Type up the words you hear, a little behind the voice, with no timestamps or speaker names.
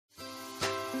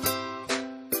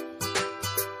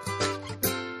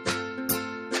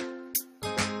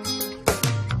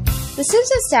The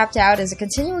Simpsons Tapped Out is a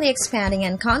continually expanding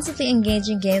and constantly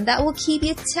engaging game that will keep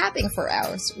you tapping for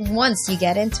hours once you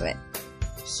get into it.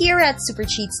 Here at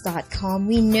supercheats.com,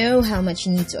 we know how much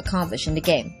you need to accomplish in the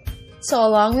game. So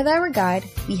along with our guide,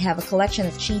 we have a collection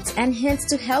of cheats and hints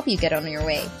to help you get on your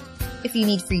way. If you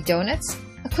need free donuts,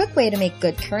 a quick way to make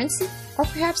good currency, or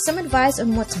perhaps some advice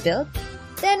on what to build,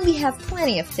 then we have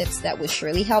plenty of tips that will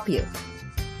surely help you.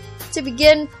 To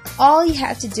begin, all you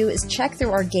have to do is check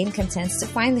through our game contents to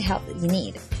find the help that you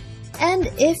need. And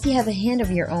if you have a hint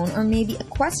of your own or maybe a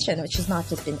question which has not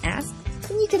yet been asked,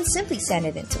 then you can simply send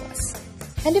it in to us.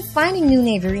 And if finding new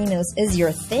neighborinos is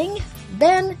your thing,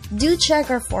 then do check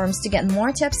our forums to get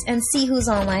more tips and see who's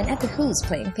online at the Who's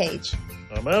Playing page.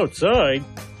 I'm outside.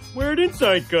 Where'd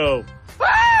inside go?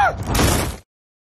 Ah!